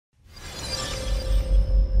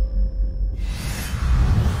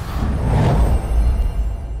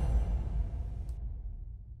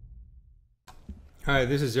Hi,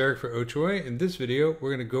 this is Eric for Ochoy. In this video,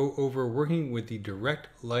 we're going to go over working with the direct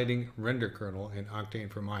lighting render kernel in Octane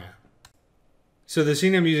for Maya. So the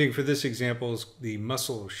scene I'm using for this example is the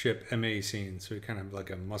muscle ship MA scene. So kind of like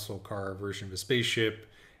a muscle car version of a spaceship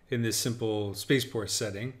in this simple spaceport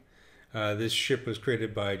setting. This ship was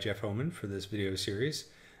created by Jeff Homan for this video series.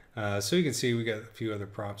 So you can see we got a few other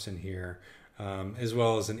props in here, as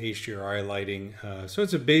well as an HDRI lighting. So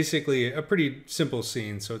it's basically a pretty simple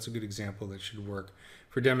scene, so it's a good example that should work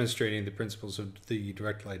for demonstrating the principles of the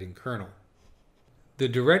direct lighting kernel. The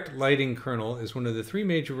direct lighting kernel is one of the three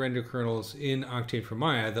major render kernels in Octane for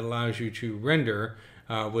Maya that allows you to render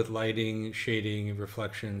with lighting, shading,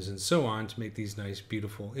 reflections, and so on to make these nice,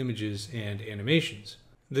 beautiful images and animations.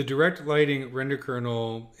 The direct lighting render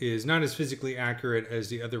kernel is not as physically accurate as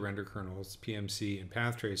the other render kernels, PMC and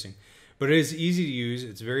path tracing, but it is easy to use,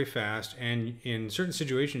 it's very fast, and in certain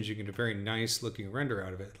situations you can get a very nice looking render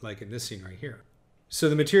out of it, like in this scene right here. So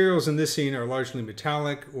the materials in this scene are largely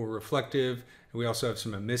metallic or reflective, and we also have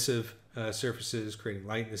some emissive surfaces creating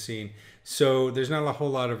light in the scene. So there's not a whole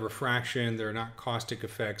lot of refraction, there are not caustic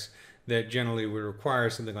effects that generally would require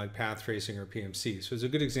something like path tracing or PMC. So it's a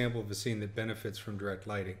good example of a scene that benefits from direct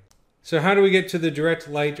lighting. So how do we get to the direct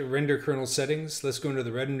light render kernel settings? Let's go into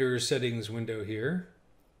the render settings window here.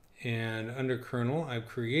 And under kernel, I've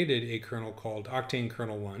created a kernel called Octane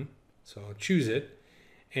Kernel 1. So I'll choose it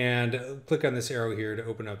and click on this arrow here to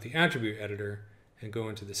open up the attribute editor and go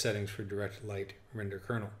into the settings for direct light render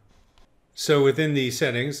kernel. So within the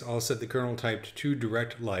settings, I'll set the kernel type to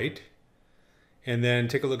direct light. And then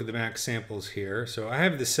take a look at the max samples here. So I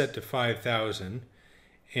have this set to 5,000.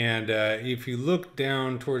 And if you look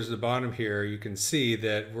down towards the bottom here, you can see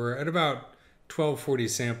that we're at about 1240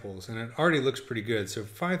 samples. And it already looks pretty good. So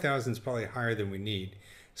 5,000 is probably higher than we need.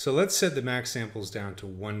 So let's set the max samples down to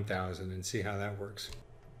 1,000 and see how that works.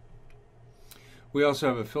 We also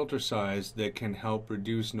have a filter size that can help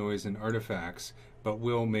reduce noise and artifacts, but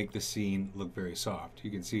will make the scene look very soft. You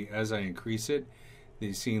can see as I increase it,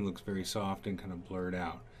 the scene looks very soft and kind of blurred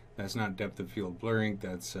out. That's not depth of field blurring,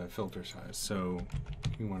 that's filter size. So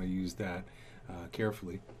you want to use that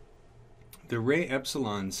carefully. The Ray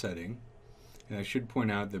Epsilon setting, and I should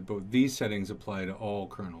point out that both these settings apply to all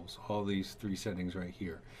kernels, all these three settings right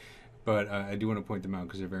here. But I do want to point them out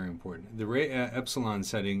because they're very important. The Ray Epsilon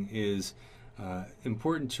setting is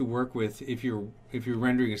important to work with if you're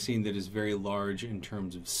rendering a scene that is very large in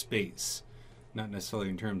terms of space. Not necessarily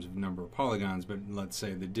in terms of number of polygons, but let's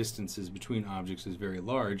say the distances between objects is very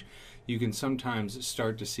large, you can sometimes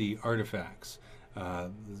start to see artifacts,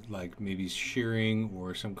 like maybe shearing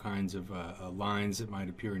or some kinds of lines that might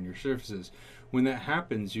appear in your surfaces. When that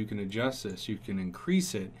happens, you can adjust this, you can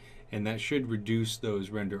increase it, and that should reduce those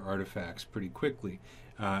render artifacts pretty quickly.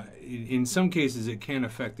 In some cases, it can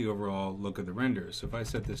affect the overall look of the render. So if I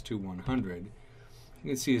set this to 100, you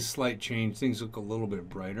can see a slight change. Things look a little bit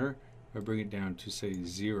brighter. If I bring it down to, say,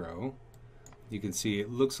 0, you can see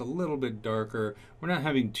it looks a little bit darker. We're not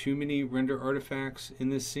having too many render artifacts in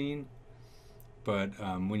this scene, but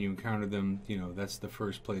when you encounter them, you know, that's the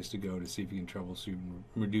first place to go to see if you can troubleshoot and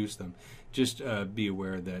reduce them. Just be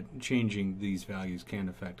aware that changing these values can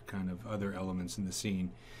affect kind of other elements in the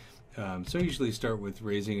scene. So I usually start with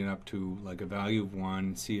raising it up to like a value of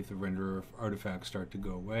 1, see if the render artifacts start to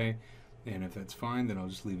go away, and if that's fine, then I'll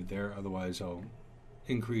just leave it there. Otherwise, I'll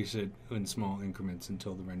increase it in small increments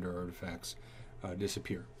until the render artifacts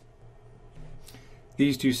disappear.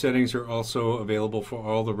 These two settings are also available for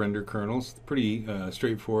all the render kernels. Pretty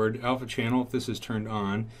straightforward. Alpha channel, if this is turned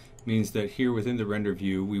on, means that here within the render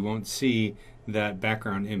view we won't see that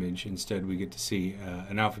background image. Instead we get to see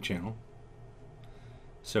an alpha channel.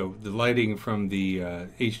 So the lighting from the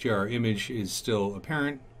HDR image is still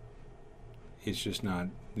apparent. It's just not,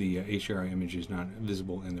 the HDR image is not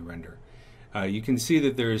visible in the render. You can see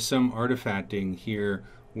that there is some artifacting here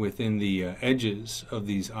within the edges of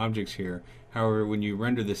these objects here. However, when you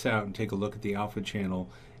render this out and take a look at the alpha channel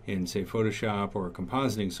in, say, Photoshop or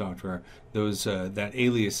compositing software, those that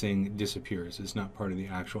aliasing disappears. It's not part of the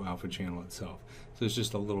actual alpha channel itself. So there's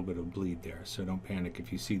just a little bit of bleed there. So don't panic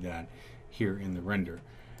if you see that here in the render.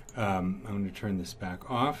 I'm going to turn this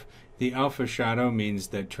back off. The alpha shadow means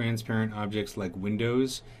that transparent objects like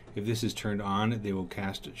windows, if this is turned on, they will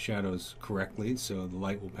cast shadows correctly, so the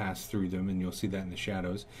light will pass through them, and you'll see that in the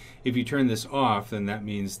shadows. If you turn this off, then that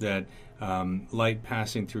means that light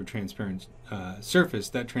passing through a transparent surface,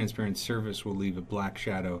 that transparent surface will leave a black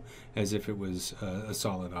shadow as if it was a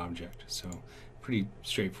solid object. So pretty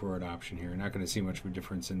straightforward option here. Not going to see much of a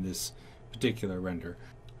difference in this particular render.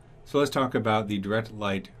 So let's talk about the direct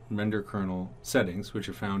light render kernel settings, which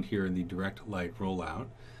are found here in the direct light rollout.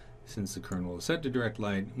 since the kernel is set to direct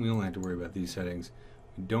light, we only have to worry about these settings.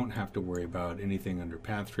 We don't have to worry about anything under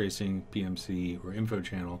path tracing, PMC, or info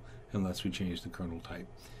channel unless we change the kernel type.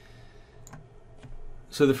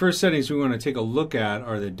 So the first settings we want to take a look at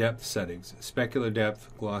are the depth settings: specular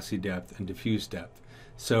depth, glossy depth, and diffuse depth.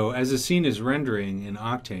 So as the scene is rendering in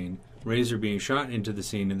Octane, rays are being shot into the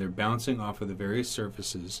scene and they're bouncing off of the various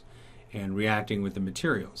surfaces and reacting with the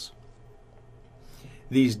materials.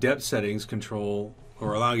 These depth settings control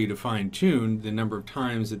or allow you to fine-tune the number of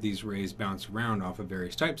times that these rays bounce around off of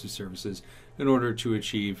various types of surfaces in order to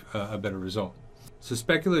achieve a better result. So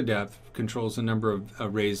specular depth controls the number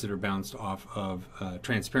of rays that are bounced off of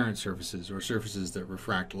transparent surfaces or surfaces that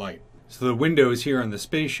refract light. So the windows here on the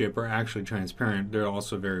spaceship are actually transparent. They're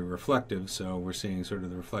also very reflective, so we're seeing sort of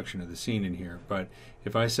the reflection of the scene in here. But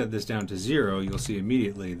if I set this down to 0, you'll see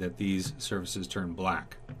immediately that these surfaces turn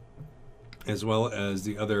black, as well as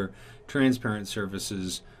the other transparent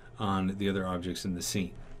surfaces on the other objects in the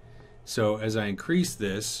scene. So as I increase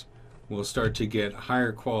this, we'll start to get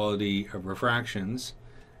higher quality of refractions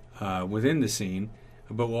within the scene,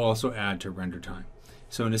 but we'll also add to render time.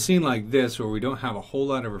 So in a scene like this, where we don't have a whole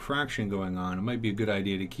lot of refraction going on, it might be a good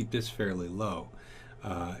idea to keep this fairly low.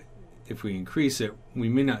 If we increase it, we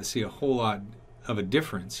may not see a whole lot of a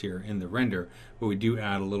difference here in the render, but we do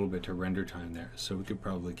add a little bit to render time there. So we could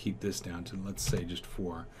probably keep this down to, let's say, just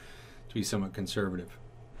 4 to be somewhat conservative.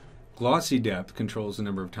 Glossy depth controls the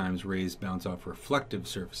number of times rays bounce off reflective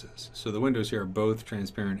surfaces. So the windows here are both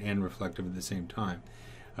transparent and reflective at the same time.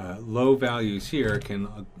 Low values here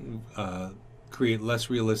can create less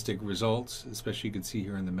realistic results, especially you can see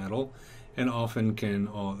here in the metal, and often can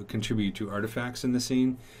contribute to artifacts in the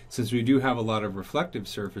scene. Since we do have a lot of reflective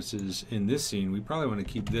surfaces in this scene, we probably want to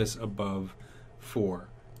keep this above 4.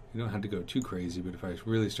 You don't have to go too crazy, but if I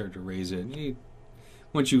really start to raise it,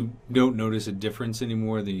 once you don't notice a difference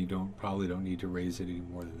anymore, then you probably don't need to raise it any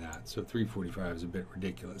more than that. So 345 is a bit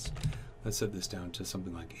ridiculous. Let's set this down to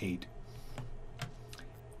something like 8.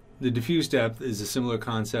 The diffuse depth is a similar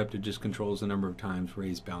concept. It just controls the number of times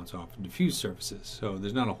rays bounce off of diffuse surfaces. So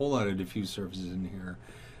there's not a whole lot of diffuse surfaces in here.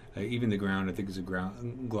 Even the ground, I think, is a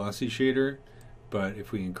glossy shader. But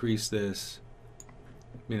if we increase this,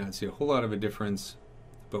 we may not see a whole lot of a difference,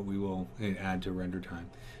 but we will add to render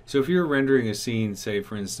time. So if you're rendering a scene, say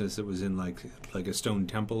for instance it was in like a stone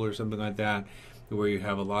temple or something like that, where you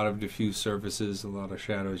have a lot of diffuse surfaces, a lot of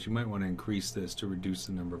shadows, you might want to increase this to reduce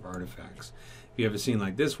the number of artifacts. If you have a scene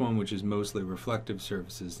like this one, which is mostly reflective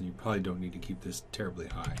surfaces, then you probably don't need to keep this terribly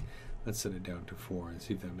high. Let's set it down to 4 and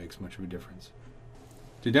see if that makes much of a difference.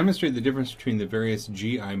 To demonstrate the difference between the various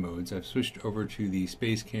GI modes, I've switched over to the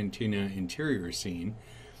Space Cantina interior scene,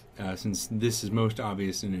 since this is most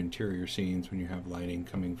obvious in interior scenes when you have lighting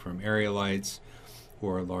coming from area lights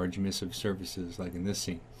or large emissive surfaces like in this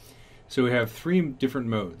scene. So we have 3 different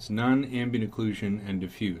modes: none, ambient occlusion, and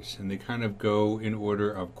diffuse, and they kind of go in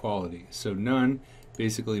order of quality. So none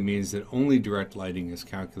basically means that only direct lighting is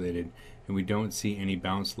calculated and we don't see any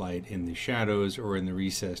bounce light in the shadows or in the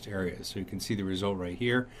recessed areas. So you can see the result right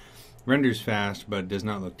here. Renders fast but does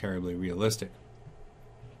not look terribly realistic.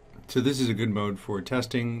 So this is a good mode for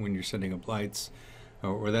testing when you're setting up lights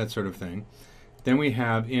or that sort of thing. Then we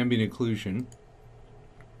have ambient occlusion,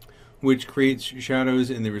 which creates shadows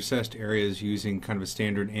in the recessed areas using kind of a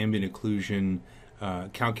standard ambient occlusion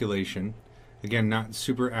calculation. Again, not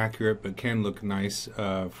super accurate, but can look nice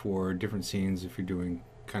for different scenes if you're doing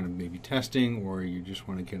kind of maybe testing, or you just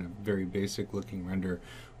want to get a very basic looking render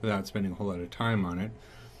without spending a whole lot of time on it.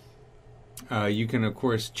 You can of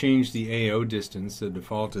course change the AO distance. The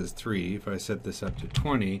default is 3. If I set this up to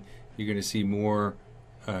 20, you're going to see more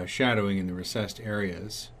shadowing in the recessed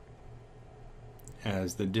areas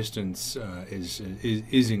as the distance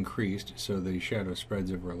is increased, so the shadow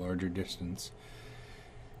spreads over a larger distance.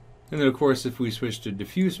 And then of course if we switch to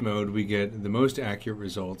diffuse mode, we get the most accurate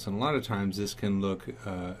results, and a lot of times this can look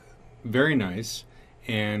very nice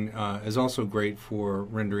and is also great for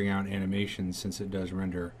rendering out animations, since it does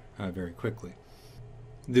render very quickly.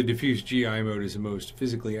 The diffuse GI mode is the most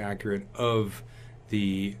physically accurate of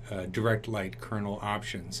the direct light kernel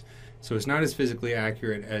options. So it's not as physically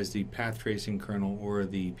accurate as the path tracing kernel or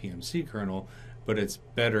the PMC kernel, but it's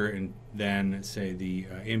better than, say, the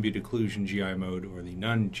ambient occlusion GI mode or the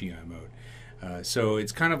none GI mode. So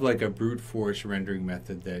it's kind of like a brute force rendering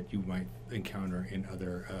method that you might encounter in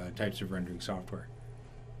other types of rendering software.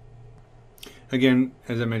 Again,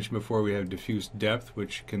 as I mentioned before, we have diffuse depth,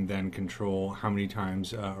 which can then control how many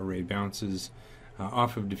times a ray bounces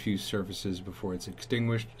off of diffuse surfaces before it's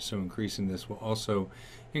extinguished. So increasing this will also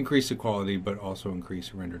increase the quality, but also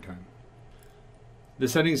increase render time. The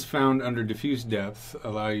settings found under Diffuse Depth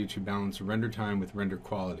allow you to balance render time with render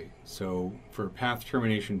quality. So for path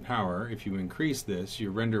termination power, if you increase this, your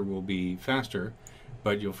render will be faster,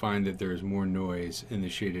 but you'll find that there's more noise in the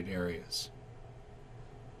shaded areas.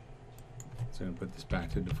 So I'm going to put this back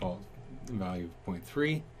to default value of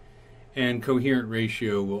 0.3. And coherent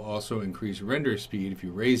ratio will also increase render speed if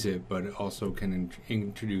you raise it, but it also can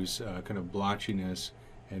introduce kind of blotchiness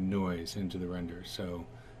and noise into the render. So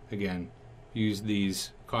again, use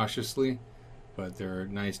these cautiously, but they're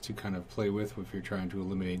nice to kind of play with if you're trying to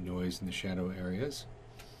eliminate noise in the shadow areas.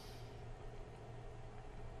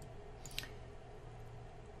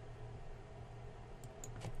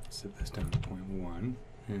 Set this down to 0.1,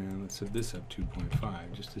 and let's set this up to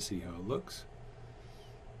 0.5 just to see how it looks.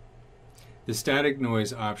 The static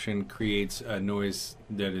noise option creates a noise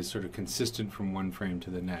that is sort of consistent from one frame to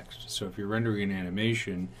the next. So if you're rendering an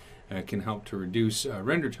animation, it can help to reduce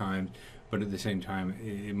render time, but at the same time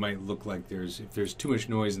it might look like if there's too much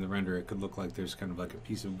noise in the render, it could look like there's kind of like a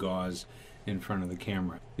piece of gauze in front of the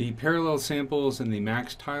camera. The parallel samples and the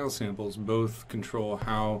max tile samples both control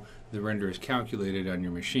how the render is calculated on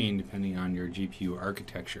your machine depending on your GPU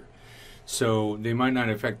architecture. So they might not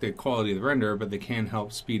affect the quality of the render, but they can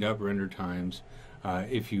help speed up render times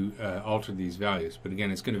if you alter these values. But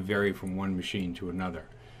again, it's going to vary from one machine to another.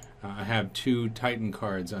 I have 2 Titan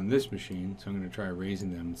cards on this machine, so I'm going to try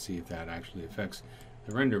raising them and see if that actually affects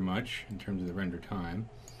the render much in terms of the render time.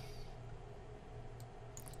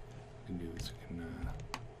 What I can do is I can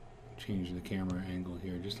change the camera angle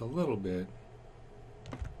here just a little bit.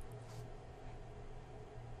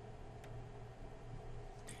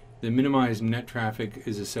 The minimize net traffic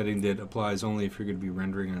is a setting that applies only if you're going to be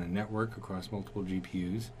rendering on a network across multiple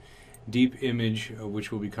GPUs. Deep image,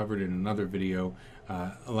 which will be covered in another video,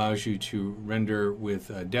 allows you to render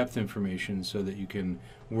with depth information so that you can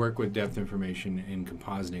work with depth information in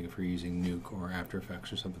compositing if you're using Nuke or After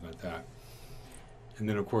Effects or something like that. And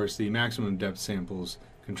then of course the maximum depth samples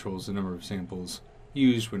controls the number of samples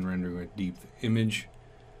used when rendering with deep image.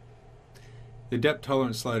 The depth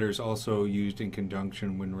tolerance slider is also used in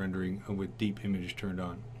conjunction when rendering with deep image turned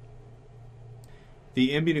on.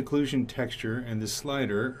 The Ambient Occlusion texture and the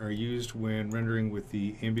slider are used when rendering with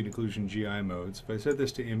the Ambient Occlusion GI modes. If I set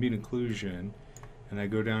this to Ambient Occlusion and I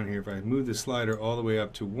go down here, if I move the slider all the way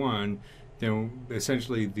up to 1, then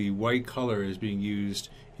essentially the white color is being used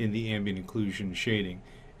in the Ambient Occlusion shading.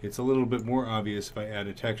 It's a little bit more obvious if I add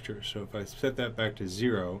a texture. So if I set that back to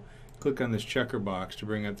 0, click on this checker box to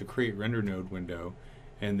bring up the Create Render Node window,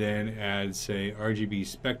 and then add, say, Rgb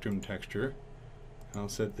Spectrum Texture. I'll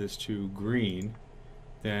set this to green.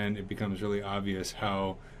 Then it becomes really obvious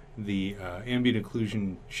how the ambient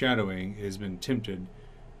occlusion shadowing has been tinted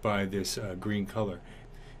by this green color.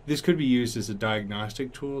 This could be used as a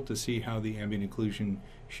diagnostic tool to see how the ambient occlusion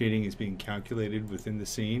shading is being calculated within the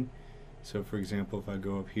scene. So for example, if I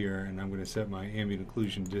go up here and I'm going to set my ambient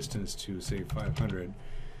occlusion distance to, say, 500,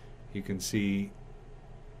 you can see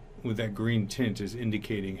with that green tint is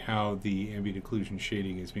indicating how the ambient occlusion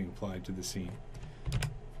shading is being applied to the scene.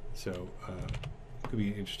 So could be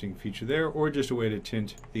an interesting feature there, or just a way to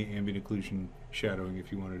tint the ambient occlusion shadowing if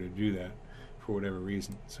you wanted to do that for whatever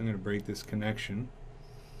reason. So I'm going to break this connection.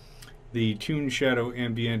 The Tune Shadow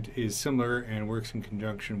Ambient is similar and works in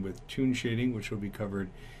conjunction with Tune Shading, which will be covered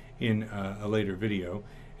in a later video.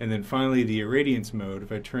 And then finally the Irradiance Mode,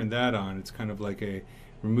 if I turn that on, it's kind of like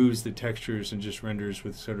removes the textures and just renders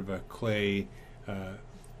with sort of a clay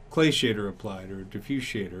shader applied, or a diffuse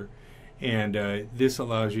shader. And this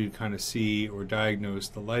allows you to kind of see or diagnose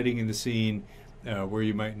the lighting in the scene, where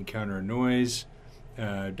you might encounter a noise,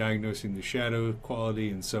 diagnosing the shadow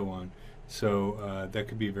quality, and so on. So that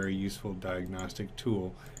could be a very useful diagnostic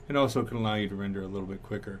tool, and also can allow you to render a little bit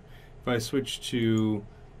quicker. If I switch to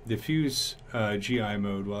Diffuse GI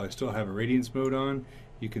mode while I still have Irradiance mode on,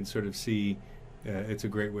 you can sort of see it's a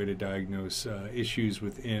great way to diagnose issues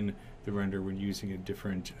within the render when using a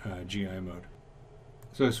different GI mode.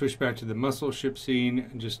 So I switch back to the muscle ship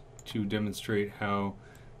scene just to demonstrate how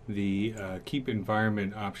the keep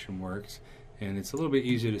environment option works. And it's a little bit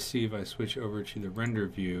easier to see if I switch over to the render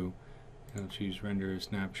view. I'll choose render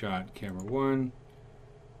snapshot camera 1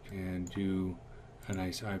 and do a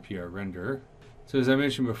nice IPR render. So as I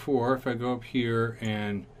mentioned before, if I go up here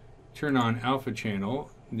and turn on alpha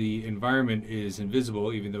channel, the environment is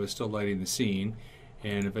invisible even though it's still lighting the scene.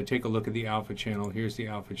 And if I take a look at the alpha channel, here's the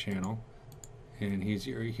alpha channel. And here's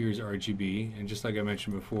RGB, and just like I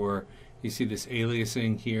mentioned before, you see this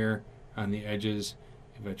aliasing here on the edges.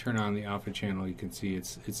 If I turn on the alpha channel, you can see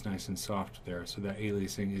it's nice and soft there, so that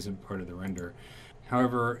aliasing isn't part of the render.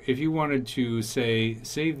 However, if you wanted to, say,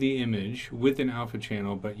 save the image with an alpha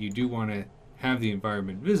channel, but you do want to have the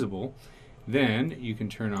environment visible, then you can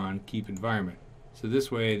turn on Keep Environment. So this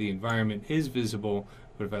way the environment is visible,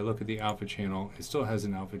 but if I look at the alpha channel, it still has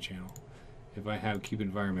an alpha channel. If I have Keep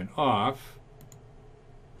Environment off,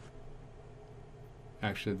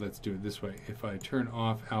 actually let's do it this way. If I turn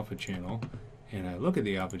off alpha channel and I look at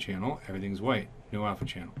the alpha channel, everything's white, no alpha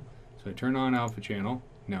channel. So I turn on alpha channel,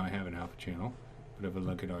 now I have an alpha channel. But if I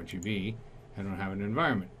look at RGB, I don't have an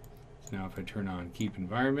environment. So now if I turn on Keep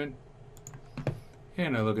Environment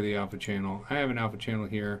and I look at the alpha channel, I have an alpha channel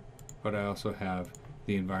here, but I also have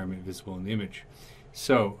the environment visible in the image.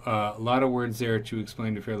 So a lot of words there to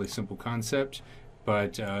explain a fairly simple concept,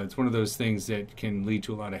 but it's one of those things that can lead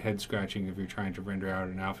to a lot of head scratching if you're trying to render out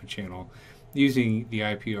an alpha channel using the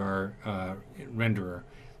IPR renderer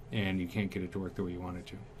and you can't get it to work the way you want it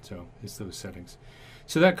to. So it's those settings.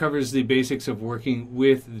 So that covers the basics of working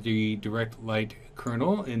with the direct light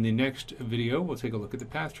kernel. In the next video, we'll take a look at the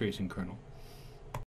path tracing kernel.